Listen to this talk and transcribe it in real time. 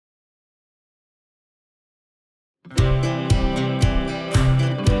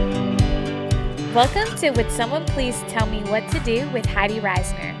Welcome to Would Someone Please Tell Me What to Do with Heidi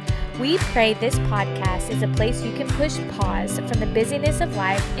Reisner. We pray this podcast is a place you can push pause from the busyness of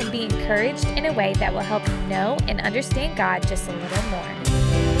life and be encouraged in a way that will help you know and understand God just a little more.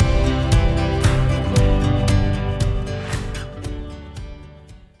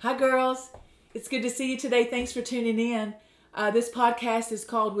 Hi girls, it's good to see you today. Thanks for tuning in. This podcast is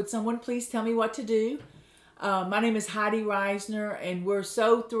called Would Someone Please Tell Me What to Do? My name is Heidi Reisner, and we're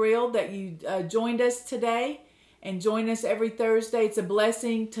so thrilled that you joined us today and join us every Thursday. It's a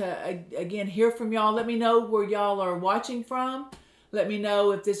blessing to, again, hear from y'all. Let me know where y'all are watching from. Let me know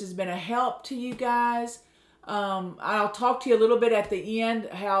if this has been a help to you guys. I'll talk to you a little bit at the end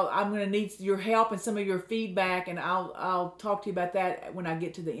how I'm going to need your help and some of your feedback, and I'll talk to you about that when I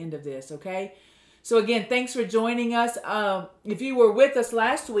get to the end of this, okay? So again, thanks for joining us. If you were with us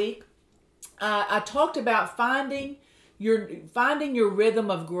last week, I talked about finding your rhythm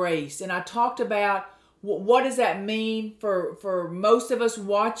of grace, and I talked about what does that mean for most of us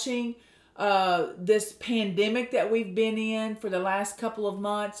watching this pandemic that we've been in for the last couple of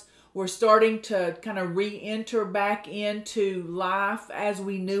months. We're starting to kind of re-enter back into life as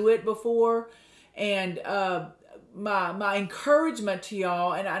we knew it before, and my encouragement to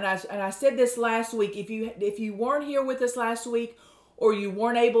y'all, and I said this last week. If you weren't here with us last week, or you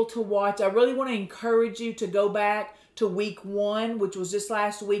weren't able to watch, I really want to encourage you to go back to week 1, which was just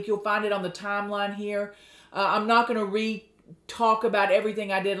last week. You'll find it on the timeline here. I'm not going to talk about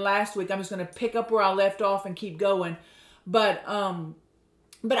everything I did last week. I'm just going to pick up where I left off and keep going. But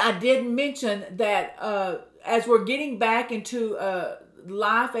I did mention that as we're getting back into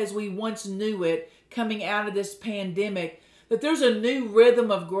life as we once knew it, coming out of this pandemic, that there's a new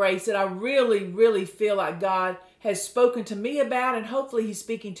rhythm of grace that I really, really feel like God has spoken to me about, and hopefully He's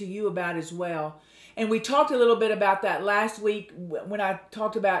speaking to you about as well. And we talked a little bit about that last week when I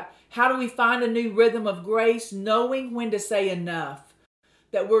talked about how do we find a new rhythm of grace, knowing when to say enough.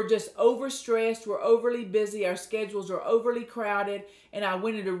 That we're just overstressed, we're overly busy, our schedules are overly crowded, and I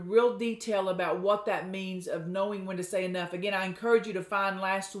went into real detail about what that means of knowing when to say enough. Again, I encourage you to find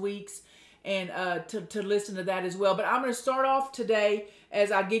last week's and to listen to that as well. But I'm going to start off today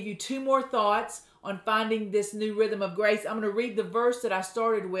as I give you 2 more thoughts on finding this new rhythm of grace. I'm going to read the verse that I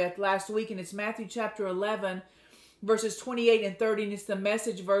started with last week, and it's Matthew chapter 11, verses 28 and 30, and it's the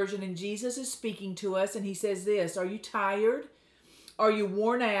Message version, and Jesus is speaking to us, and He says this: Are you tired? Are you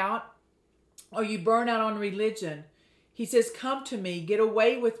worn out? Are you burnt out on religion? He says, come to me, get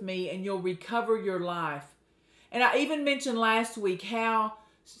away with me, and you'll recover your life. And I even mentioned last week how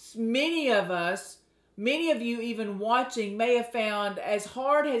many of you even watching may have found, as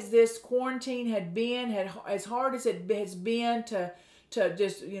hard as this quarantine had been, as hard as it has been to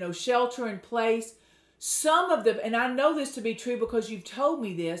just, shelter in place, some of them, and I know this to be true because you've told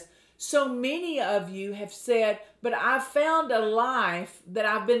me this, so many of you have said, but I found a life that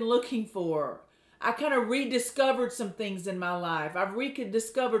I've been looking for. I kind of rediscovered some things in my life. I've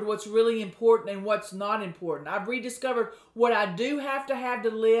rediscovered what's really important and what's not important. I've rediscovered what I do have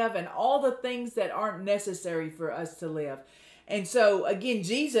to live and all the things that aren't necessary for us to live. And so, again,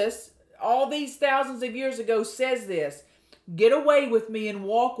 Jesus, all these thousands of years ago, says this: get away with me and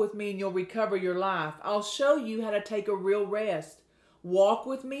walk with me and you'll recover your life. I'll show you how to take a real rest. Walk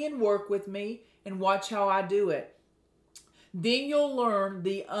with me and work with me and watch how I do it. Then you'll learn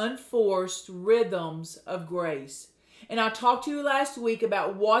the unforced rhythms of grace. And I talked to you last week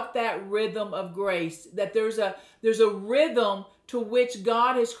about what that rhythm of grace, that there's a rhythm to which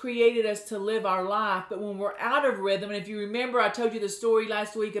God has created us to live our life. But when we're out of rhythm, and if you remember, I told you the story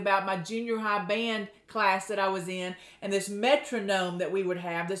last week about my junior high band class that I was in, and this metronome that we would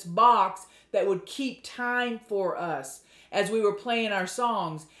have, this box that would keep time for us as we were playing our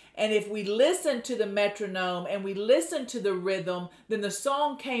songs. And if we listened to the metronome and we listened to the rhythm, then the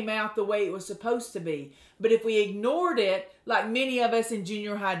song came out the way it was supposed to be. But if we ignored it, like many of us in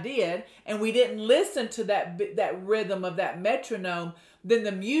junior high did, and we didn't listen to that rhythm of that metronome, then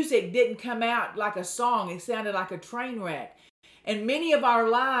the music didn't come out like a song. It sounded like a train wreck. And many of our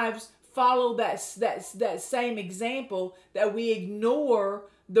lives follow that same example, that we ignore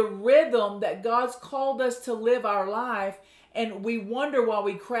the rhythm that God's called us to live our life. And we wonder why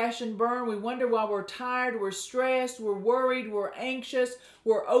we crash and burn. We wonder why we're tired, we're stressed, we're worried, we're anxious,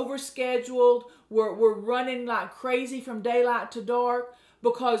 we're overscheduled, we're running like crazy from daylight to dark,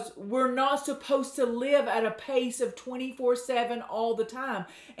 because we're not supposed to live at a pace of 24/7 all the time.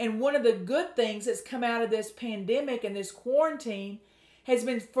 And one of the good things that's come out of this pandemic and this quarantine has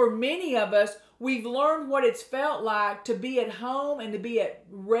been, for many of us, we've learned what it's felt like to be at home and to be at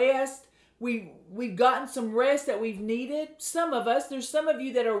rest, we've gotten some rest that we've needed. Some of us, there's some of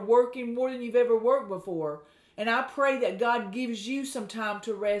you that are working more than you've ever worked before. And I pray that God gives you some time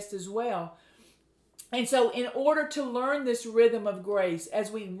to rest as well. And so in order to learn this rhythm of grace,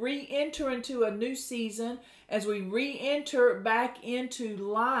 as we re-enter into a new season, as we re-enter back into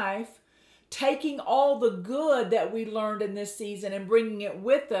life, taking all the good that we learned in this season and bringing it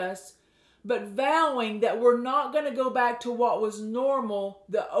with us, but vowing that we're not going to go back to what was normal,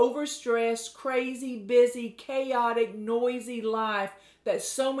 the overstressed, crazy, busy, chaotic, noisy life that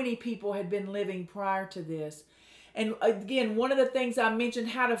so many people had been living prior to this. And again, one of the things I mentioned,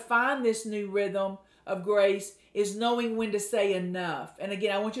 how to find this new rhythm of grace, is knowing when to say enough. And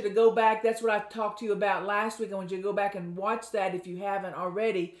again, I want you to go back. That's what I talked to you about last week. I want you to go back and watch that if you haven't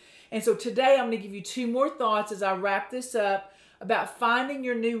already. And so today I'm going to give you two more thoughts as I wrap this up about finding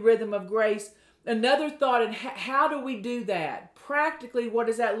your new rhythm of grace. Another thought, and how do we do that? Practically, what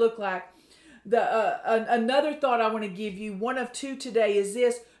does that look like? Another thought I want to give you, one of two today, is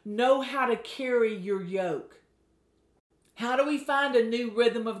this: know how to carry your yoke. How do we find a new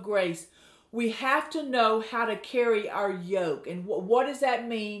rhythm of grace? We have to know how to carry our yoke. And what does that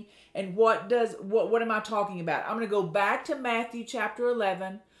mean? And what am I talking about? I'm going to go back to Matthew chapter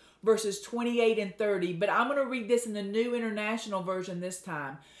 11, verses 28 and 30. But I'm going to read this in the New International Version this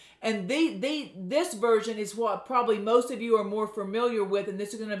time. And this version is what probably most of you are more familiar with. And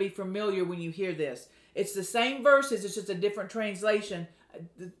this is going to be familiar when you hear this. It's the same verses. It's just a different translation.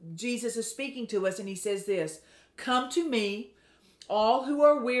 Jesus is speaking to us and he says this: "Come to me, all who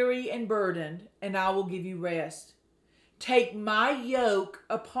are weary and burdened, and I will give you rest. Take my yoke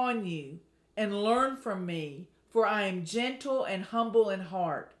upon you and learn from me, for I am gentle and humble in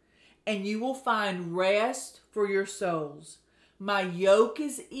heart, and you will find rest for your souls. My yoke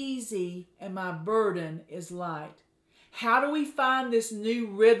is easy and my burden is light." How do we find this new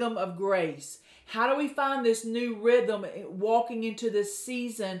rhythm of grace? How do we find this new rhythm walking into this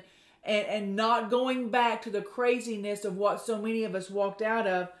season and not going back to the craziness of what so many of us walked out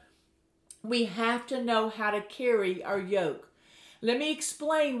of? We have to know how to carry our yoke. Let me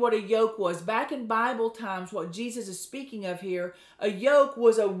explain what a yoke was. Back in Bible times, what Jesus is speaking of here, a yoke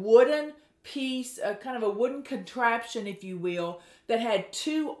was a wooden piece, a kind of a wooden contraption, if you will, that had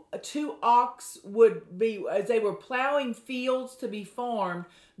two ox would be, as they were plowing fields to be farmed,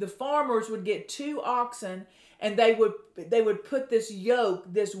 the farmers would get two oxen and they would put this yoke,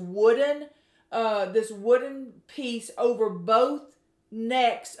 this wooden piece over both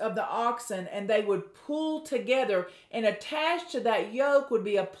necks of the oxen, and they would pull together, and attached to that yoke would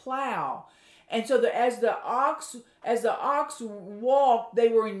be a plow. And so as the ox walked, they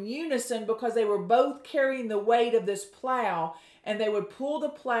were in unison because they were both carrying the weight of this plow, and they would pull the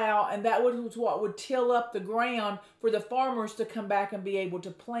plow, and that was what would till up the ground for the farmers to come back and be able to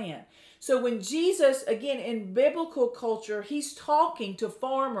plant. So when Jesus, again, in biblical culture, he's talking to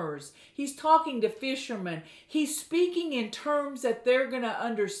farmers, he's talking to fishermen, he's speaking in terms that they're going to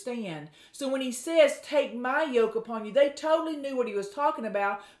understand. So when he says, "Take my yoke upon you," they totally knew what he was talking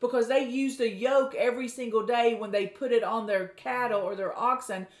about because they used a yoke every single day when they put it on their cattle or their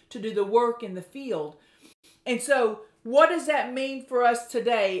oxen to do the work in the field. And so what does that mean for us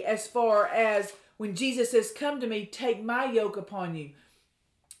today as far as when Jesus says, "Come to me, take my yoke upon you"?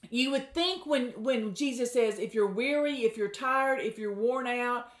 You would think when Jesus says, if you're weary, if you're tired, if you're worn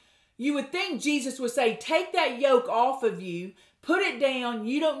out, you would think Jesus would say, take that yoke off of you, put it down,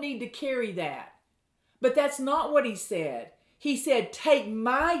 you don't need to carry that. But that's not what he said. He said, take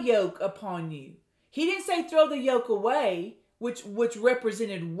my yoke upon you. He didn't say throw the yoke away, which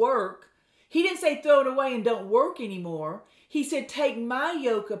represented work. He didn't say throw it away and don't work anymore. He said, take my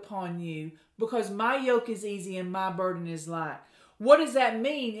yoke upon you because my yoke is easy and my burden is light. What does that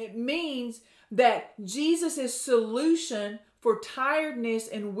mean? It means that Jesus' solution for tiredness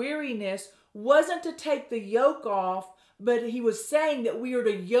and weariness wasn't to take the yoke off, but he was saying that we are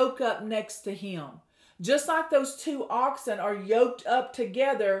to yoke up next to him. Just like those two oxen are yoked up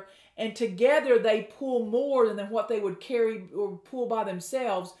together, and together they pull more than what they would carry or pull by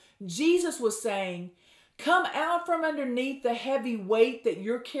themselves, Jesus was saying, come out from underneath the heavy weight that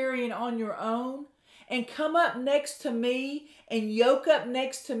you're carrying on your own, and come up next to me and yoke up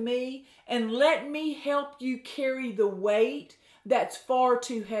next to me and let me help you carry the weight that's far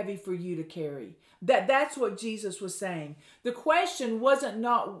too heavy for you to carry. That's what Jesus was saying. The question wasn't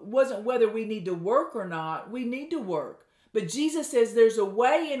whether we need to work or not. We need to work. But Jesus says there's a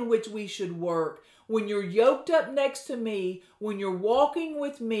way in which we should work. when you're yoked up next to me, when you're walking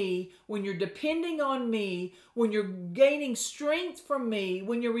with me, when you're depending on me, when you're gaining strength from me,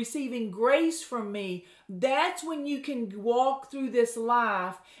 when you're receiving grace from me, that's when you can walk through this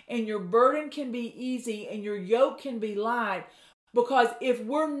life and your burden can be easy and your yoke can be light. Because if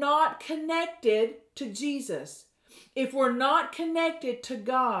we're not connected to Jesus, if we're not connected to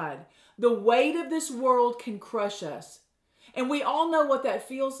God, the weight of this world can crush us. And we all know what that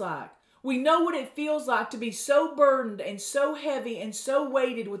feels like. We know what it feels like to be so burdened and so heavy and so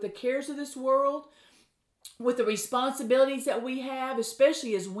weighted with the cares of this world, with the responsibilities that we have,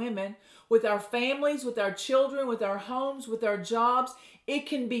 especially as women, with our families, with our children, with our homes, with our jobs. It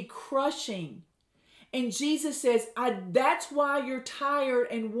can be crushing. And Jesus says, that's why you're tired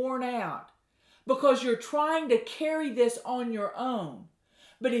and worn out, because you're trying to carry this on your own.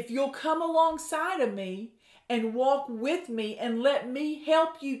 But if you'll come alongside of me and walk with me and let me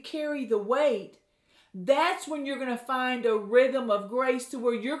help you carry the weight, that's when you're going to find a rhythm of grace to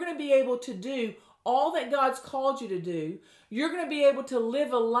where you're going to be able to do all that God's called you to do. You're going to be able to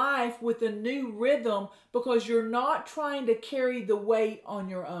live a life with a new rhythm because you're not trying to carry the weight on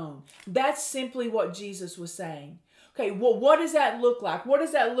your own. That's simply what Jesus was saying. Okay, well, what does that look like? What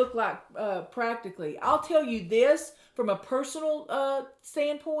does that look like practically? I'll tell you this from a personal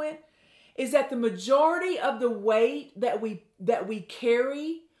standpoint, is that the majority of the weight that we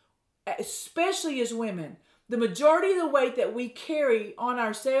carry, especially as women, the majority of the weight that we carry on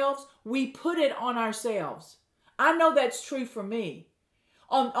ourselves, we put it on ourselves. I know that's true for me.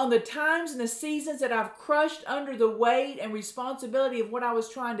 On the times and the seasons that I've crushed under the weight and responsibility of what I was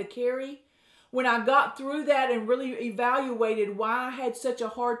trying to carry, when I got through that and really evaluated why I had such a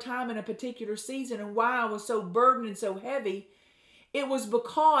hard time in a particular season and why I was so burdened and so heavy, it was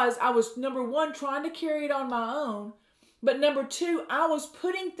because I was, number one, trying to carry it on my own. But number two, I was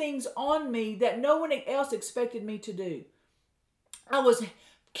putting things on me that no one else expected me to do. I was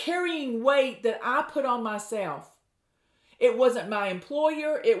carrying weight that I put on myself. It wasn't my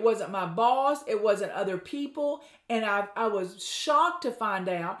employer. It wasn't my boss. It wasn't other people. And I was shocked to find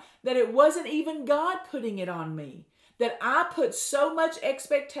out that it wasn't even God putting it on me. That I put so much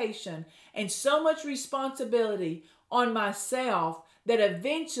expectation and so much responsibility on myself that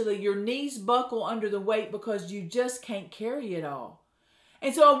eventually your knees buckle under the weight because you just can't carry it all.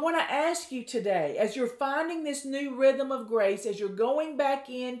 And so I want to ask you today, as you're finding this new rhythm of grace, as you're going back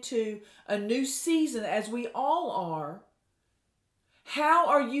into a new season, as we all are, how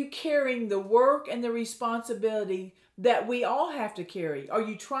are you carrying the work and the responsibility that we all have to carry? Are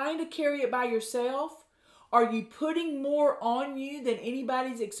you trying to carry it by yourself? Are you putting more on you than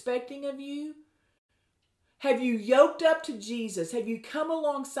anybody's expecting of you? Have you yoked up to Jesus? Have you come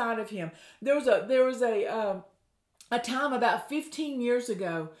alongside of him? There was a time about 15 years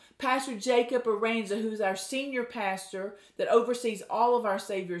ago, Pastor Jacob Aranza, who's our senior pastor that oversees all of our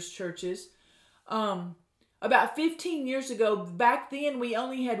Savior's churches, about 15 years ago, back then we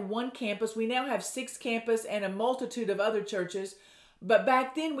only had one campus. We now have 6 campuses and a multitude of other churches. But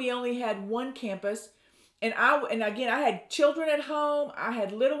back then we only had one campus. And again, I had children at home. I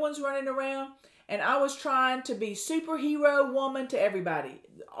had little ones running around. And I was trying to be superhero woman to everybody.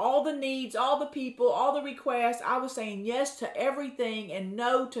 All the needs, all the people, all the requests. I was saying yes to everything and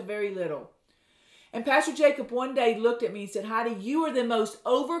no to very little. And Pastor Jacob one day looked at me and said, Heidi, you are the most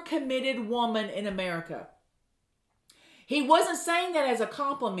overcommitted woman in America. He wasn't saying that as a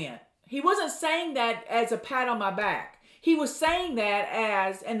compliment. He wasn't saying that as a pat on my back. He was saying that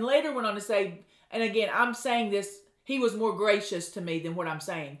as, and later went on to say, and again, I'm saying this, he was more gracious to me than what I'm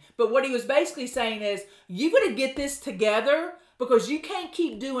saying. But what he was basically saying is, you got to get this together because you can't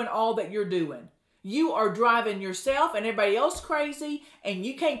keep doing all that you're doing. You are driving yourself and everybody else crazy, and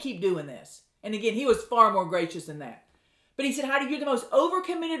you can't keep doing this. And again, he was far more gracious than that. But he said, Heidi, you're the most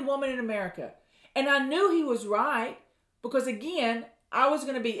overcommitted woman in America. And I knew he was right because, again, I was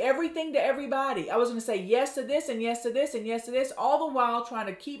going to be everything to everybody. I was going to say yes to this and yes to this and yes to this, all the while trying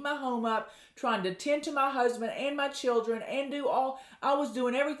to keep my home up, trying to tend to my husband and my children and do all. I was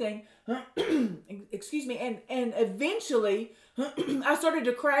doing everything. Excuse me. And eventually I started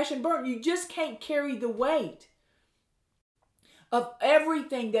to crash and burn. You just can't carry the weight of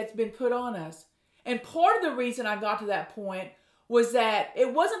everything that's been put on us. And part of the reason I got to that point was that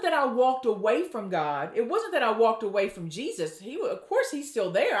it wasn't that I walked away from God. It wasn't that I walked away from Jesus. Of course, he's still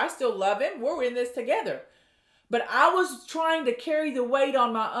there. I still love him. We're in this together. But I was trying to carry the weight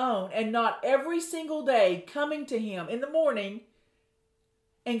on my own and not every single day coming to him in the morning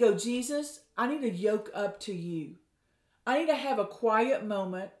and go, Jesus, I need to yoke up to you. I need to have a quiet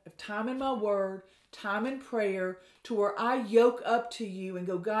moment of time in my word, time in prayer to where I yoke up to you and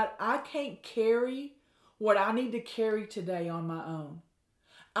go, God, I can't carry what I need to carry today on my own.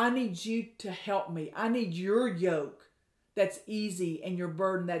 I need you to help me. I need your yoke that's easy and your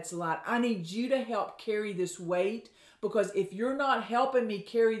burden that's light. I need you to help carry this weight, because if you're not helping me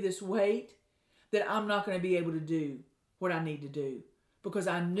carry this weight, then I'm not going to be able to do what I need to do, because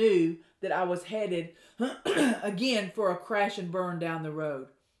I knew that I was headed again for a crash and burn down the road.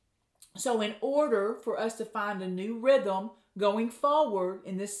 So in order for us to find a new rhythm going forward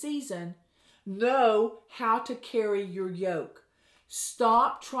in this season, know how to carry your yoke.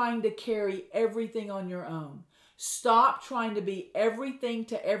 Stop trying to carry everything on your own. Stop trying to be everything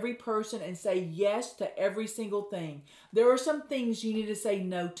to every person and say yes to every single thing. There are some things you need to say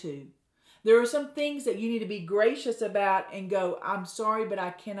no to. There are some things that you need to be gracious about and go, I'm sorry, but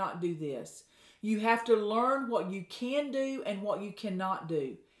I cannot do this. You have to learn what you can do and what you cannot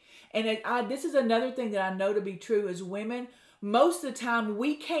do. And this is another thing that I know to be true as women. Most of the time,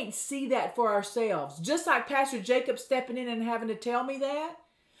 we can't see that for ourselves. Just like Pastor Jacob stepping in and having to tell me that,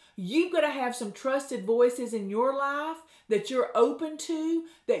 you've got to have some trusted voices in your life that you're open to,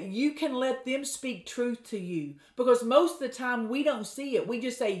 that you can let them speak truth to you. Because most of the time, we don't see it. We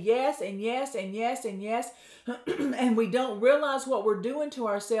just say yes and yes and yes and yes, and we don't realize what we're doing to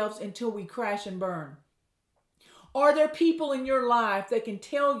ourselves until we crash and burn. Are there people in your life that can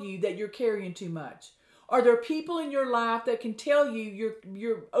tell you that you're carrying too much? Are there people in your life that can tell you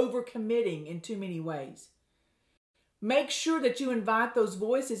you're overcommitting in too many ways? Make sure that you invite those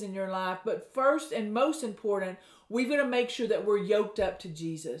voices in your life. But first and most important, we've got to make sure that we're yoked up to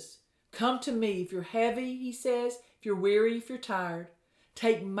Jesus. Come to me if you're heavy, he says, if you're weary, if you're tired.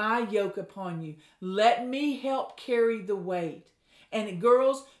 Take my yoke upon you. Let me help carry the weight. And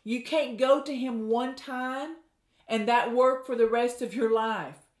girls, you can't go to him one time and that work for the rest of your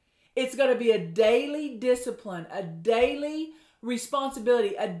life. It's got to be a daily discipline, a daily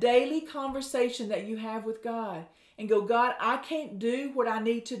responsibility, a daily conversation that you have with God. And go, God, I can't do what I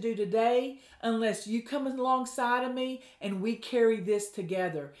need to do today unless you come alongside of me and we carry this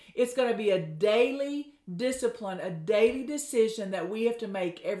together. It's going to be a daily discipline, a daily decision that we have to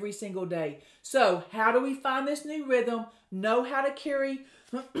make every single day. So how do we find this new rhythm? Know how to carry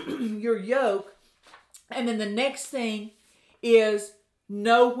your yoke. And then the next thing is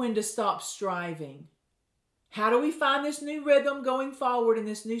know when to stop striving. How do we find this new rhythm going forward in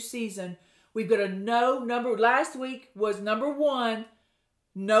this new season? We've got to know last week was number 1,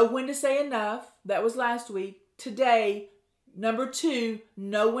 know when to say enough. That was last week. Today, number 2,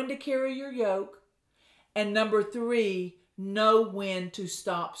 know when to carry your yoke. And number 3, know when to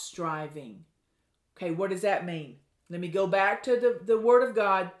stop striving. Okay, what does that mean? Let me go back to the Word of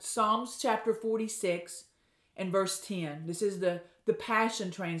God, Psalms chapter 46 and verse 10. This is the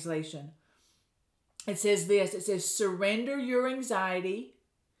Passion Translation. It says this, it says, surrender your anxiety,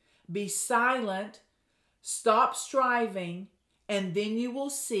 be silent, stop striving, and then you will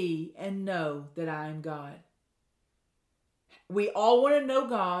see and know that I am God. We all want to know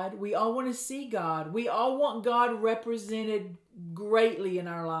God. We all want to see God. We all want God represented greatly in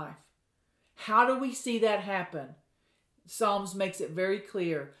our life. How do we see that happen? Psalms makes it very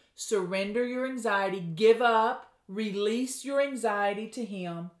clear. Surrender your anxiety, give up, release your anxiety to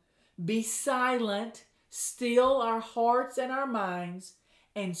Him, be silent, still our hearts and our minds,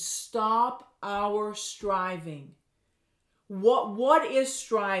 and stop our striving. What is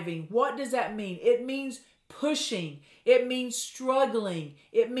striving? What does that mean? It means pushing. It means struggling.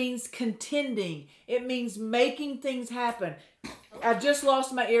 It means contending. It means making things happen. I've just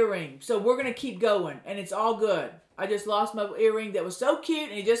lost my earring, so we're going to keep going, and it's all good. I just lost my earring that was so cute,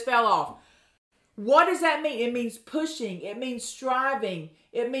 and it just fell off. What does that mean? It means pushing. It means striving.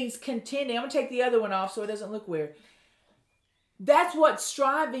 It means contending. I'm going to take the other one off so it doesn't look weird. That's what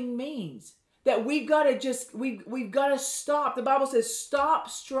striving means. That we've got to stop. The Bible says stop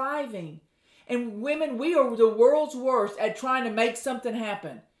striving. And women, we are the world's worst at trying to make something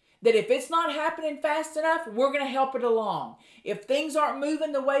happen. That if it's not happening fast enough, we're going to help it along. If things aren't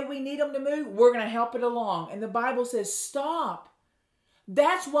moving the way we need them to move, we're going to help it along. And the Bible says stop.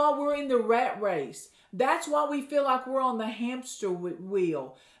 That's why we're in the rat race. That's why we feel like we're on the hamster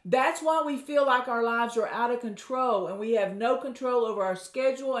wheel. That's why we feel like our lives are out of control and we have no control over our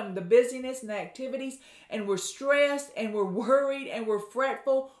schedule and the busyness and the activities, and we're stressed and we're worried and we're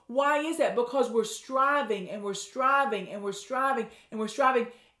fretful. Why is that? Because we're striving and we're striving and we're striving and we're striving.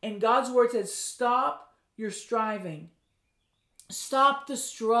 And God's word says, stop your striving. Stop the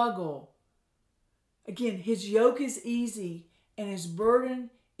struggle. Again, His yoke is easy and His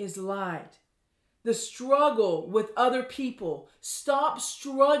burden is light. the struggle with other people. Stop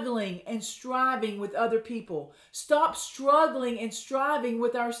struggling and striving with other people. Stop struggling and striving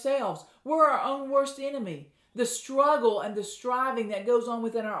with ourselves. We're our own worst enemy. The struggle and the striving that goes on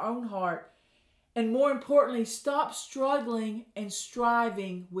within our own heart. And more importantly, stop struggling and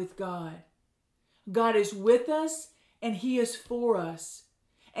striving with God. God is with us and He is for us.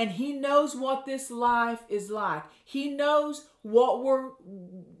 And He knows what this life is like. He knows what we're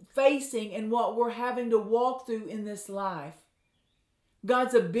facing and what we're having to walk through in this life.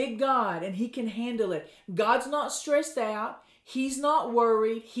 God's a big God and He can handle it. God's not stressed out. He's not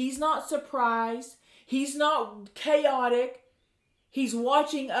worried. He's not surprised. He's not chaotic. He's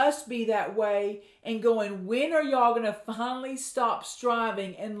watching us be that way and going, when are y'all going to finally stop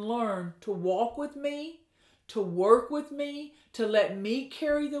striving and learn to walk with me, to work with me, to let me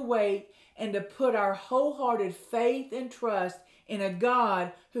carry the weight, and to put our wholehearted faith and trust in a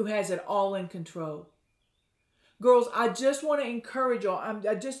God who has it all in control. Girls, I just want to encourage y'all.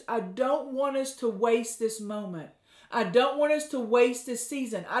 I don't want us to waste this moment. I don't want us to waste this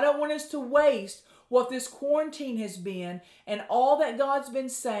season. I don't want us to waste what this quarantine has been and all that God's been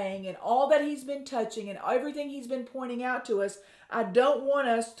saying and all that He's been touching and everything He's been pointing out to us. I don't want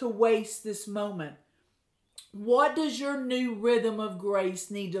us to waste this moment. What does your new rhythm of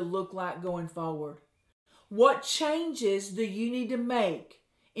grace need to look like going forward? What changes do you need to make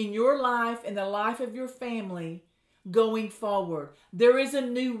in your life and the life of your family going forward? There is a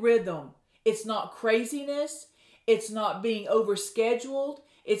new rhythm. It's not craziness. It's not being overscheduled.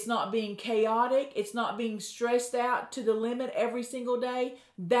 It's not being chaotic. It's not being stressed out to the limit every single day.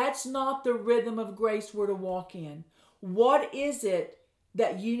 That's not the rhythm of grace we're to walk in. What is it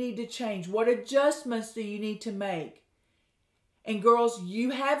that you need to change? What adjustments do you need to make? And girls, you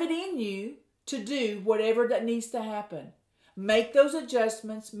have it in you to do whatever that needs to happen. Make those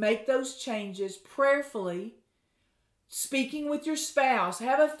adjustments, make those changes prayerfully, speaking with your spouse,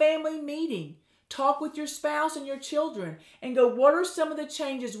 have a family meeting, talk with your spouse and your children, and go, what are some of the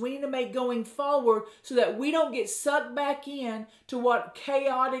changes we need to make going forward so that we don't get sucked back in to what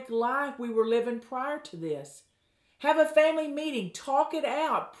chaotic life we were living prior to this? Have a family meeting, talk it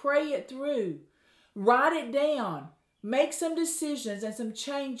out, pray it through, write it down, make some decisions and some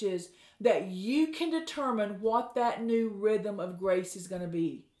changes that you can determine what that new rhythm of grace is going to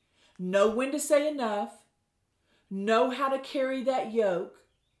be. Know when to say enough, know how to carry that yoke,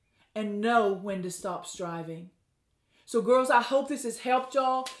 and know when to stop striving. So girls, I hope this has helped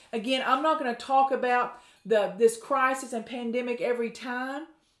y'all. Again, I'm not going to talk about this crisis and pandemic every time,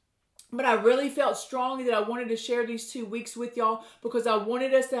 but I really felt strongly that I wanted to share these 2 weeks with y'all because I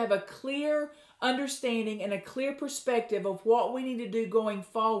wanted us to have a clear understanding and a clear perspective of what we need to do going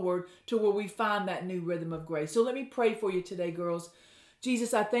forward to where we find that new rhythm of grace. So let me pray for you today, girls.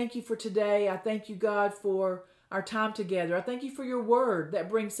 Jesus, I thank you for today. I thank you, God, for our time together. I thank you for your word that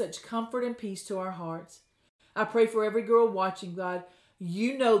brings such comfort and peace to our hearts. I pray for every girl watching, God.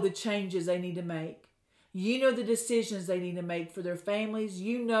 You know the changes they need to make. You know the decisions they need to make for their families.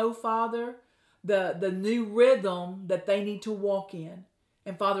 You know, Father, the new rhythm that they need to walk in.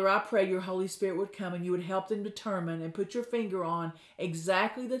 And Father, I pray your Holy Spirit would come and you would help them determine and put your finger on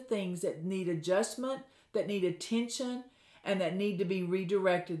exactly the things that need adjustment, that need attention, and that need to be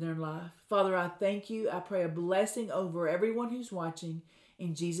redirected in their life. Father, I thank you. I pray a blessing over everyone who's watching.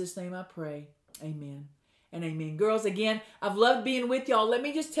 In Jesus' name I pray. Amen and amen. Girls, again, I've loved being with y'all. Let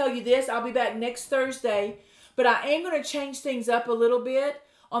me just tell you this. I'll be back next Thursday, but I am going to change things up a little bit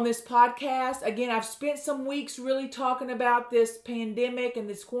on this podcast. Again, I've spent some weeks really talking about this pandemic and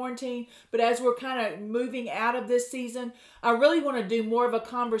this quarantine, but as we're kind of moving out of this season, I really want to do more of a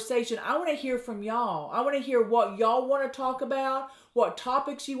conversation. I want to hear from y'all. I want to hear what y'all want to talk about, what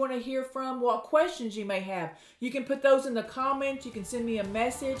topics you want to hear from, what questions you may have. You can put those in the comments. You can send me a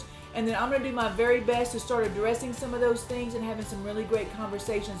message, and then I'm going to do my very best to start addressing some of those things and having some really great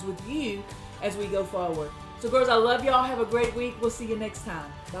conversations with you as we go forward. So girls, I love y'all. Have a great week. We'll see you next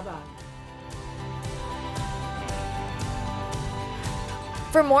time. Bye-bye.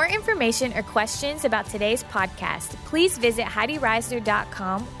 For more information or questions about today's podcast, please visit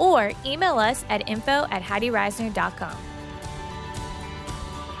HeidiReisner.com or email us at info@HeidiReisner.com.